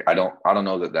 where it's like, I don't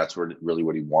know that that's really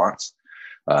what he wants.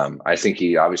 I think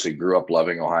he obviously grew up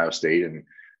loving Ohio State, and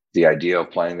the idea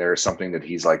of playing there is something that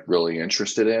he's like really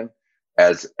interested in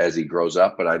as he grows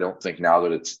up. But I don't think now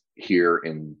that it's here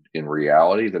in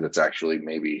reality that it's actually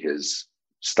maybe his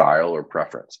style or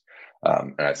preference.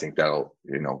 And I think that'll,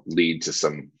 lead to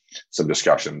some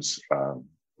discussions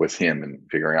with him and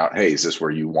figuring out, hey, is this where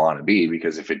you want to be?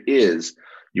 Because if it is,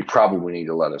 you probably need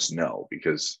to let us know,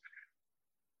 because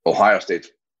Ohio State's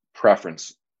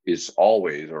preference is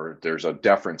always, or there's a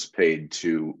deference paid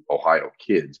to Ohio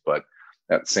kids. But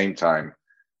at the same time,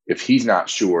 if he's not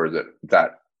sure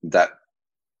that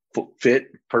fit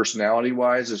personality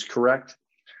wise is correct,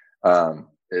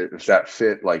 if that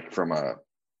fit, like from a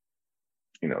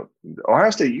Ohio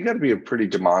State, you got to be a pretty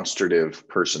demonstrative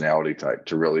personality type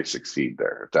to really succeed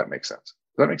there, if that makes sense.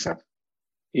 Does that make sense?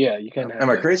 Yeah, you kind of. Am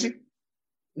I crazy?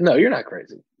 No, you're not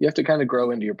crazy. You have to kind of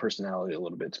grow into your personality a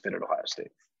little bit to fit at Ohio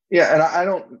State. Yeah, and I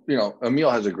don't, Emil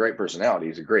has a great personality.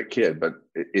 He's a great kid, but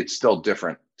it's still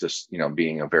different just,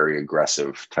 being a very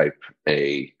aggressive type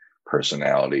A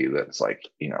personality that's like,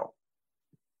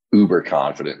 uber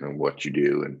confident in what you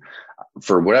do. And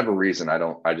for whatever reason,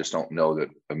 I just don't know that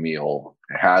Emil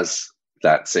has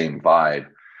that same vibe.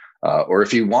 Or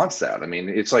if he wants that. I mean,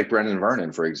 it's like Brendan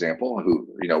Vernon, for example, who,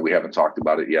 we haven't talked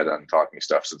about it yet on Talking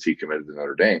Stuff since he committed to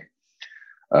Notre Dame.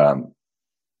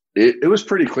 It was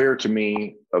pretty clear to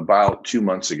me about 2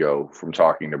 months ago from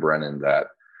talking to Brennan that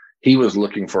he was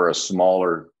looking for a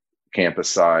smaller campus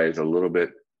size, a little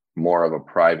bit more of a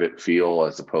private feel,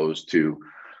 as opposed to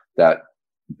that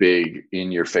big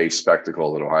in-your-face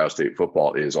spectacle that Ohio State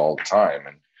football is all the time.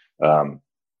 And,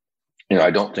 I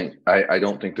don't think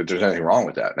that there's anything wrong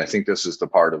with that. And I think this is the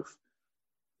part of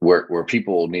where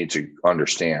people need to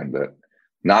understand that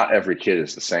not every kid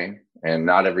is the same, and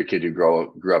not every kid who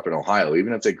grew up in Ohio,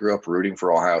 even if they grew up rooting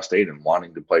for Ohio State and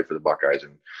wanting to play for the Buckeyes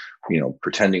and,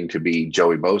 pretending to be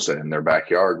Joey Bosa in their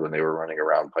backyard when they were running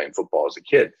around playing football as a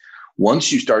kid.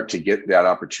 Once you start to get that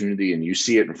opportunity and you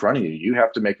see it in front of you, you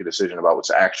have to make a decision about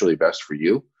what's actually best for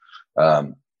you.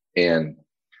 And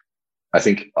I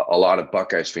think a lot of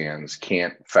Buckeyes fans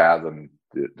can't fathom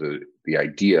the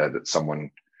idea that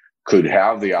someone could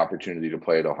have the opportunity to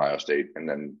play at Ohio State and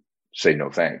then say no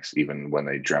thanks, even when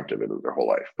they dreamt of it their whole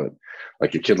life. But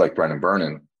like a kid like Brendan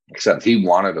Vernon, except he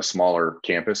wanted a smaller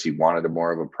campus, he wanted a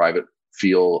more of a private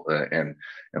feel and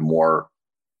more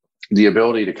the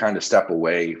ability to kind of step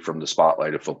away from the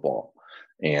spotlight of football.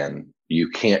 And you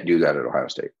can't do that at Ohio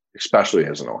State, especially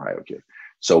as an Ohio kid.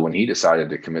 So when he decided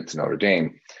to commit to Notre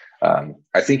Dame,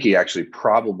 I think he actually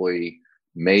probably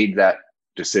made that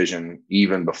decision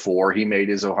even before he made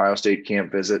his Ohio State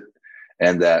camp visit.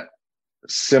 And that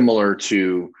similar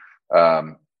to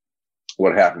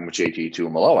what happened with JT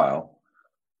Tuimoloau,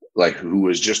 like who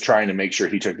was just trying to make sure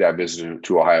he took that visit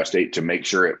to Ohio State to make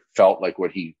sure it felt like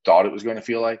what he thought it was going to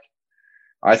feel like.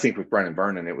 I think with Brendan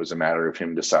Vernon, it was a matter of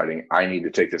him deciding, I need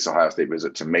to take this Ohio State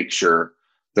visit to make sure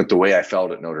that the way I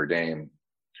felt at Notre Dame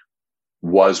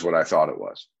was what I thought it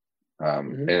was.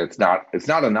 And it's not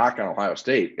a knock on Ohio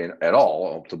State at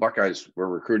all. The Buckeyes were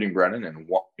recruiting Brennan and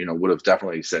would have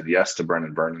definitely said yes to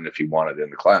Brendan Vernon if he wanted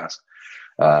in the class.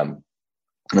 And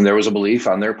there was a belief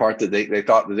on their part that they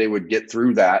thought that they would get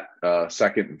through that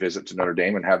second visit to Notre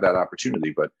Dame and have that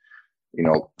opportunity. But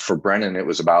for Brennan, it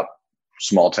was about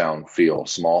small town feel,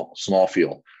 small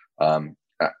feel. And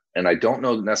I don't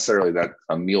know necessarily that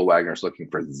Emil Wagner's looking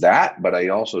for that, but I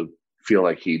also feel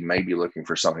like he may be looking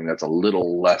for something that's a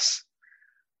little less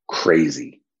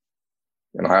crazy.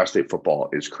 And Ohio State football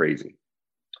is crazy.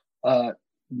 Berm,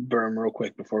 real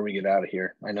quick before we get out of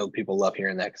here. I know people love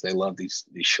hearing that because they love these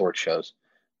short shows.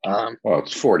 Well,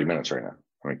 it's 40 minutes right now.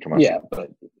 I mean, come on. Yeah,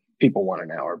 but people want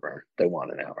an hour, Berm. They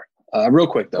want an hour. Real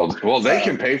quick though. Well, they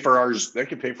can pay for ours. They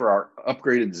can pay for our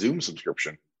upgraded Zoom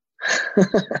subscription.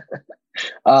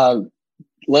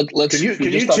 Let's. Can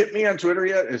you tip me on Twitter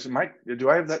yet? Do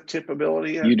I have that tip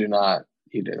ability yet? You do not.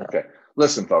 Okay.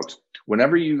 Listen, folks.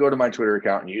 Whenever you go to my Twitter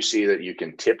account and you see that you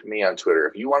can tip me on Twitter,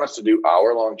 if you want us to do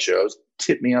hour-long shows,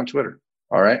 tip me on Twitter.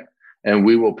 All right. And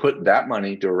we will put that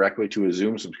money directly to a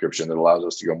Zoom subscription that allows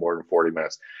us to go more than 40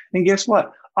 minutes. And guess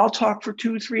what? I'll talk for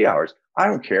 2-3 hours. I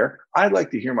don't care. I'd like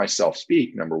to hear myself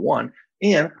speak, number one.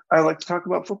 And I like to talk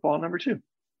about football, number two.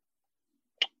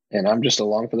 And I'm just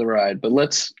along for the ride. But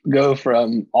let's go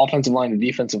from offensive line to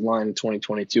defensive line in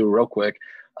 2022 real quick.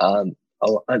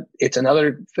 It's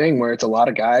another thing where it's a lot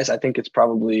of guys. I think it's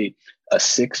probably a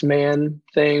 6-man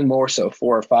thing, more so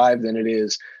 4 or 5 than it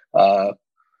is 9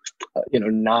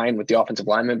 with the offensive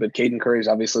lineman. But Caden Curry is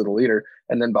obviously the leader.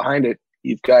 And then behind it,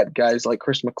 you've got guys like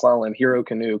Chris McClellan, Hero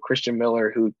Canoe, Christian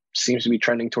Miller, who seems to be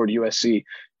trending toward USC,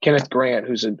 Kenneth Grant,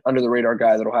 who's an under-the-radar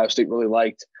guy that Ohio State really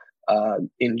liked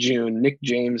in June. Nick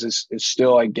James is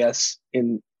still, I guess,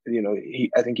 I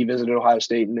think he visited Ohio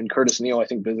State. And then Curtis Neal, I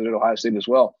think, visited Ohio State as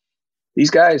well. These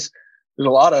guys, there's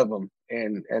a lot of them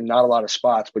and not a lot of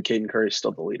spots, but Caden Curry is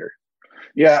still the leader.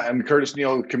 Yeah, and Curtis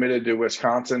Neal committed to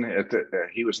Wisconsin.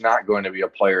 He was not going to be a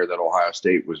player that Ohio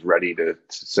State was ready to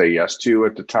say yes to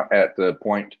at the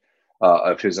point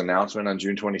of his announcement on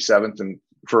June 27th, and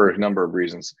for a number of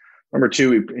reasons. Number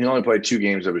two, he only played 2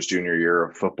 games of his junior year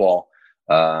of football.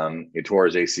 He tore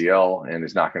his ACL and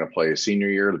is not going to play his senior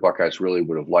year. The Buckeyes really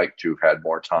would have liked to have had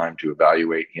more time to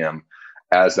evaluate him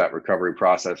as that recovery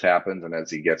process happens and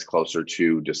as he gets closer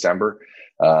to December.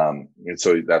 And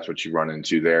so that's what you run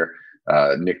into there.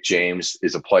 Nick James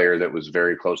is a player that was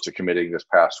very close to committing this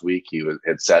past week. He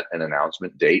had set an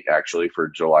announcement date actually for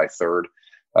July 3rd.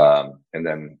 And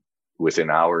then within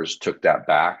hours took that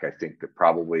back. I think that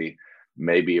probably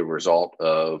maybe a result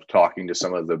of talking to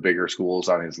some of the bigger schools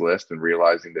on his list and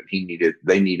realizing that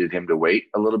they needed him to wait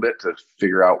a little bit to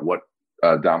figure out what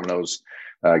dominoes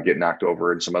get knocked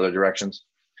over in some other directions.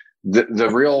 The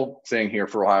real thing here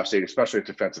for Ohio State, especially at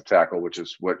defensive tackle, which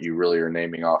is what you really are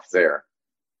naming off there,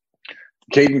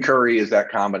 Caden Curry is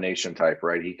that combination type,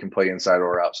 right? He can play inside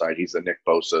or outside. He's the Nick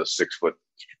Bosa, 6'4",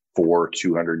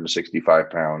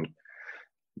 265-pound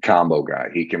combo guy.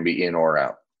 He can be in or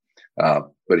out.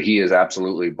 But he is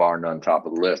absolutely bar none top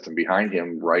of the list. And behind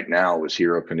him right now is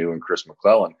Hero Kanu and Chris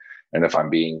McClellan. And if I'm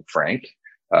being frank,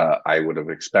 I would have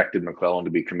expected McClellan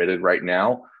to be committed right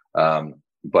now,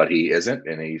 but he isn't.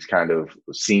 And he's kind of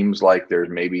seems like there's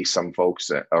maybe some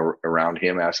folks around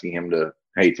him asking him to,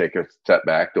 hey, take a step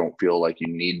back. Don't feel like you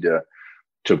need to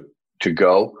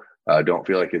go. Don't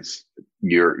feel like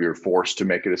you're forced to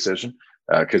make a decision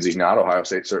because he's not. Ohio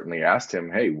State certainly asked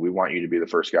him, hey, we want you to be the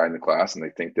first guy in the class. And they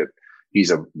think that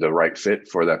he's the right fit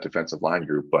for that defensive line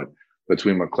group. But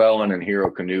between McClellan and Hero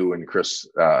Kanu and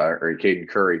or Caden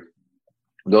Curry,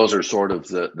 those are sort of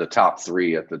the top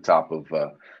three at the top of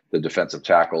the defensive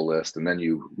tackle list. And then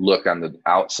you look on the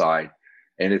outside,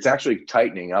 and it's actually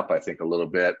tightening up, I think, a little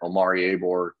bit. Omari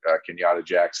Abor, Kenyatta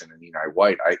Jackson, and Eni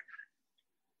White.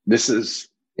 This is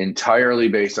entirely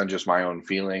based on just my own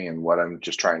feeling and what I'm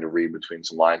just trying to read between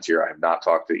some lines here. I have not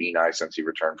talked to Eni since he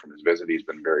returned from his visit. He's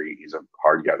a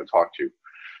hard guy to talk to.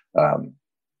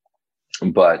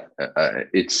 But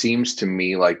it seems to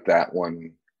me like that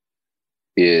one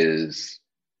is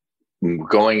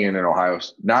going in Ohio.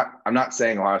 I'm not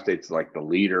saying Ohio State's like the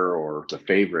leader or the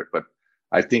favorite, but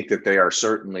I think that they are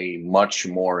certainly much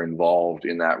more involved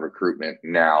in that recruitment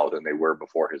now than they were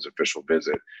before his official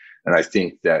visit. And I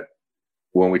think that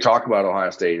when we talk about Ohio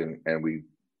State and we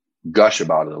gush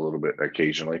about it a little bit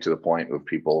occasionally to the point of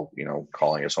people,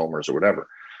 calling us homers or whatever,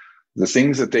 the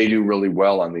things that they do really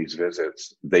well on these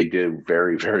visits, they did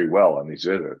very, very well on these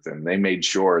visits. And they made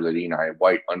sure that Eni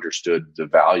White understood the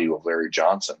value of Larry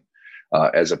Johnson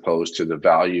as opposed to the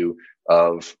value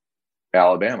of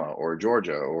Alabama or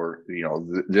Georgia, or,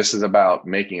 this is about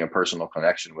making a personal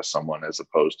connection with someone as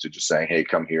opposed to just saying, hey,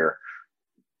 come here,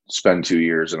 spend 2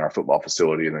 years in our football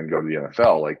facility and then go to the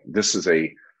NFL. Like this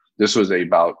was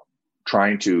about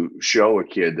trying to show a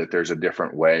kid that there's a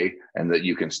different way and that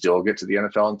you can still get to the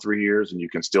NFL in 3 years and you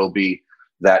can still be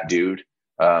that dude.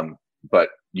 But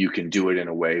you can do it in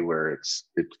a way where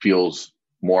it feels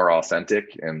more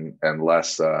authentic and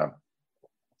less,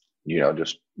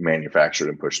 just manufactured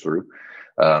and pushed through.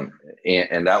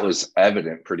 And that was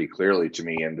evident pretty clearly to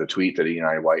me in the tweet that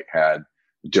Eni White had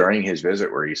during his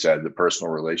visit, where he said the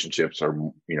personal relationships are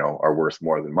worth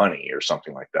more than money or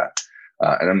something like that.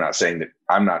 And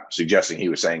I'm not suggesting he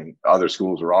was saying other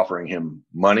schools were offering him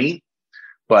money,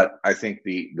 but I think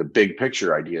the big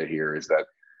picture idea here is that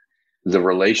the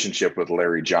relationship with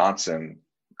Larry Johnson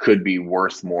could be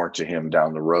worth more to him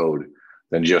down the road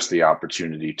than just the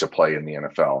opportunity to play in the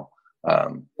NFL,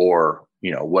 or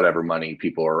whatever money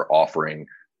people are offering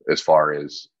as far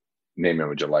as name,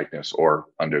 image, and likeness, or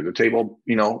under the table,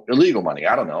 illegal money.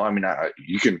 I don't know. I mean,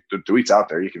 the tweet's out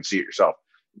there. You can see it yourself.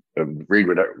 Read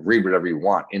whatever you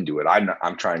want into it.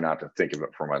 I'm trying not to think of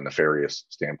it from a nefarious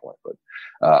standpoint, but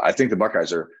I think the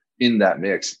Buckeyes are in that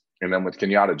mix. And then with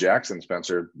Kenyatta Jackson,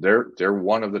 Spencer, they're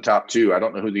one of the top two. I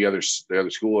don't know who the other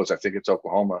school is. I think it's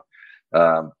Oklahoma,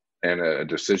 and a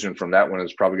decision from that one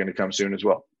is probably going to come soon as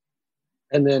well.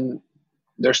 And then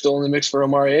they're still in the mix for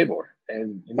Omari Abor.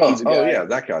 And he's a guy,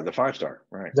 that guy, the 5-star,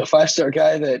 right? The 5-star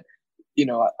guy that,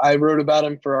 I wrote about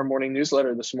him for our morning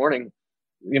newsletter this morning.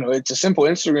 It's a simple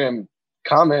Instagram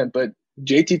comment, but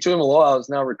JT Tuimoloau is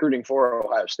now recruiting for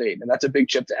Ohio State, and that's a big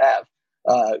chip to have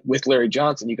with Larry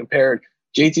Johnson. You compare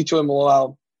JT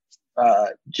Tuimoloau,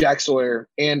 Jack Sawyer,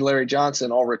 and Larry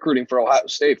Johnson all recruiting for Ohio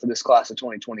State for this class of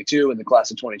 2022 and the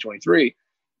class of 2023.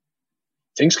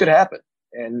 Things could happen,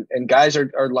 and guys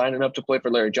are lining up to play for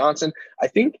Larry Johnson. I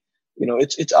think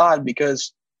it's odd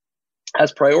because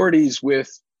as priorities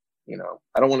with,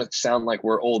 I don't want to sound like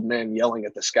we're old men yelling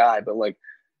at the sky, but like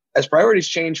as priorities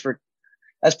change for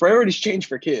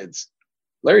kids,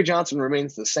 Larry Johnson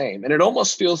remains the same. And it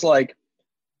almost feels like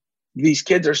these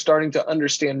kids are starting to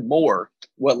understand more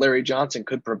what Larry Johnson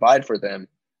could provide for them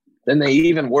than they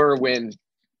even were when,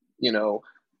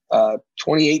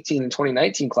 2018 and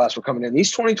 2019 class were coming in.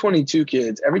 These 2022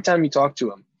 kids, every time you talk to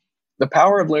them, the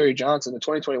power of Larry Johnson, the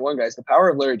 2021 guys, the power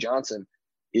of Larry Johnson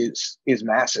is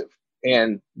massive.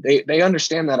 And they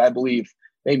understand that, I believe,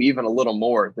 maybe even a little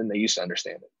more than they used to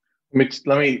understand it.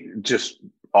 Let me just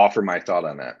offer my thought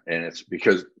on that. And it's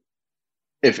because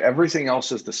if everything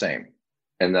else is the same,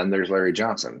 and then there's Larry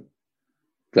Johnson,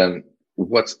 then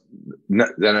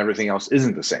everything else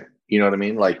isn't the same. You know what I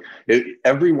mean? Like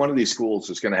every one of these schools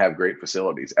is going to have great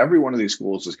facilities. Every one of these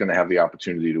schools is going to have the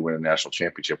opportunity to win a national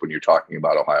championship when you're talking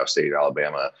about Ohio State,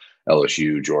 Alabama,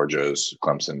 LSU, Georgia's,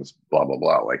 Clemson's, blah, blah,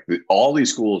 blah. Like all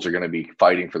these schools are going to be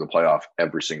fighting for the playoff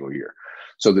every single year.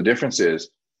 So the difference is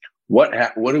what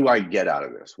do I get out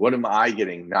of this? What am I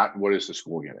getting? Not what is the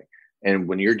school getting? And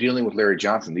when you're dealing with Larry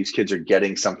Johnson, these kids are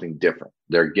getting something different.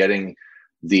 They're getting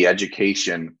the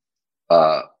education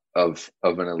of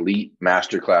an elite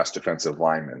masterclass defensive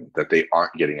lineman that they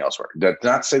aren't getting elsewhere. That's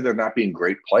not to say they're not being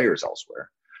great players elsewhere,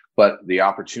 but the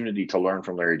opportunity to learn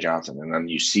from Larry Johnson. And then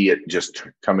you see it just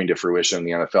coming to fruition in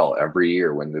the NFL every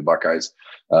year when the Buckeyes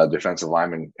defensive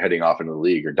linemen heading off into the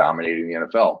league are dominating the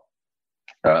NFL.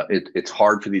 It's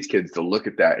hard for these kids to look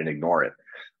at that and ignore it.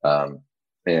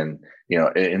 And, you know,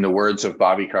 in the words of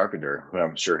Bobby Carpenter, who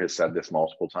I'm sure has said this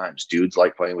multiple times, dudes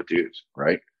like playing with dudes,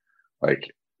 right?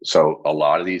 Like, so a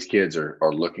lot of these kids are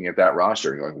looking at that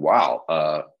roster and going,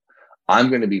 wow, I'm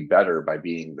going to be better by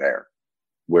being there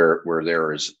where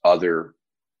there is other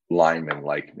linemen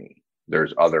like me.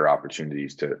 There's other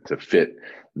opportunities to fit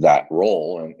that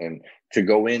role and to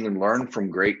go in and learn from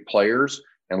great players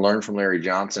and learn from Larry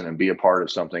Johnson and be a part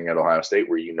of something at Ohio State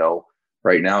where, you know,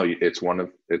 right now it's one of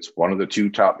the two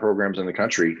top programs in the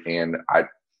country. And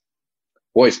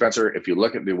boy, Spencer, if you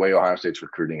look at the way Ohio State's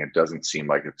recruiting, it doesn't seem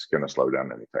like it's going to slow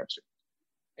down anytime soon.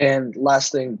 And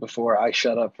last thing before I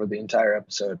shut up for the entire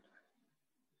episode,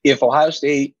 if Ohio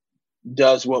State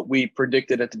does what we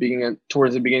predicted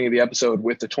towards the beginning of the episode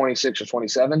with the 26 or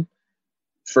 27,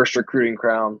 first recruiting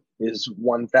crown is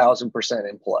 1,000%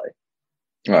 in play.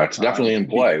 It's definitely in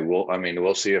play.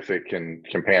 We'll see if it can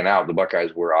pan out. The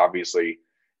Buckeyes were obviously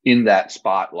in that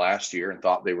spot last year and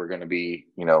thought they were going to be,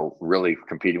 you know, really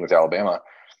competing with Alabama.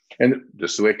 And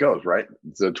just the way it goes, right?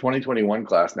 The 2021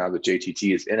 class, now that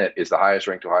JTT is in it, is the highest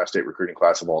ranked Ohio State recruiting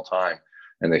class of all time.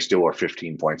 And they still are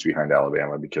 15 points behind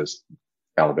Alabama because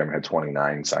Alabama had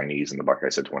 29 signees and the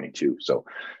Buckeyes had 22. So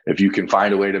if you can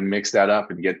find a way to mix that up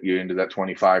and get you into that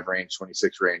 25 range,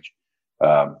 26 range,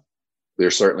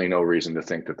 there's certainly no reason to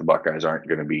think that the Buckeyes aren't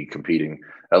going to be competing,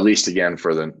 at least again,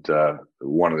 for the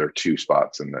one of their two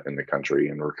spots in the country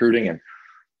in recruiting. And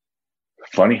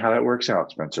funny how that works out,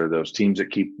 Spencer. Those teams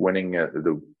that keep winning,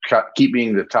 keep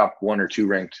being the top one or two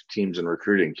ranked teams in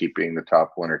recruiting, keep being the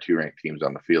top one or two ranked teams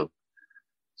on the field.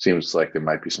 Seems like there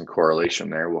might be some correlation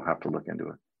there. We'll have to look into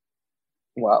it.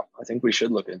 Well, I think we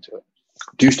should look into it.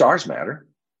 Do stars matter?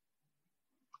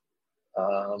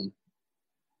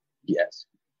 Yes.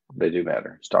 They do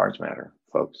matter. Stars matter,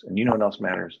 folks. And you know what else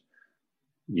matters?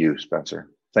 You, Spencer.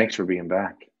 Thanks for being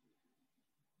back.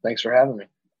 Thanks for having me.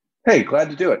 Hey, glad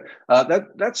to do it.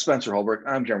 That's Spencer Holbrook.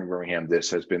 I'm Jeremy Birmingham.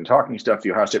 This has been Talking Stuff,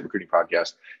 the Ohio State Recruiting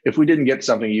Podcast. If we didn't get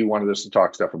something you wanted us to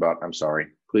talk stuff about, I'm sorry.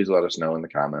 Please let us know in the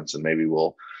comments, and maybe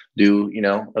we'll do, you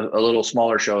know, a little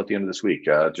smaller show at the end of this week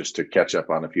just to catch up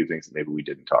on a few things that maybe we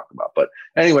didn't talk about. But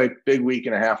anyway, big week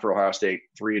and a half for Ohio State.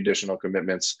 3 additional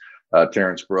commitments.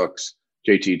 Terrence Brooks,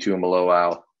 JT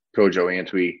Tuimoloau, Kojo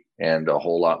Antwi, and a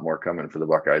whole lot more coming for the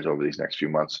Buckeyes over these next few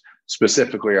months,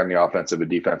 specifically on the offensive and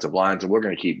defensive lines. And we're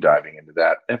going to keep diving into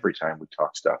that every time we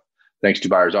talk stuff. Thanks to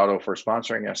Byers Auto for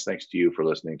sponsoring us. Thanks to you for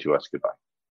listening to us. Goodbye.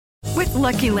 With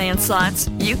Lucky Land Slots,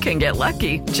 you can get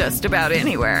lucky just about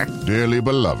anywhere. Dearly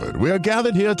beloved, we are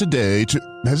gathered here today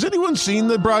to... Has anyone seen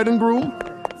the bride and groom?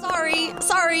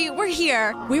 Sorry, we're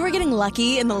here. We were getting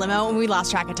lucky in the limo and we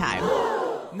lost track of time.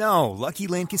 No, Lucky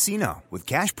Land Casino, with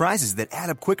cash prizes that add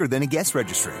up quicker than a guest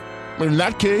registry. In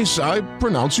that case, I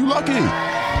pronounce you lucky.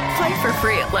 Play for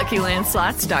free at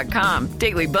LuckyLandSlots.com.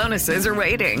 Daily bonuses are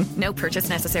waiting. No purchase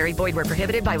necessary. Void where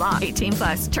prohibited by law.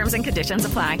 18+. Terms and conditions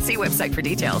apply. See website for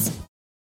details.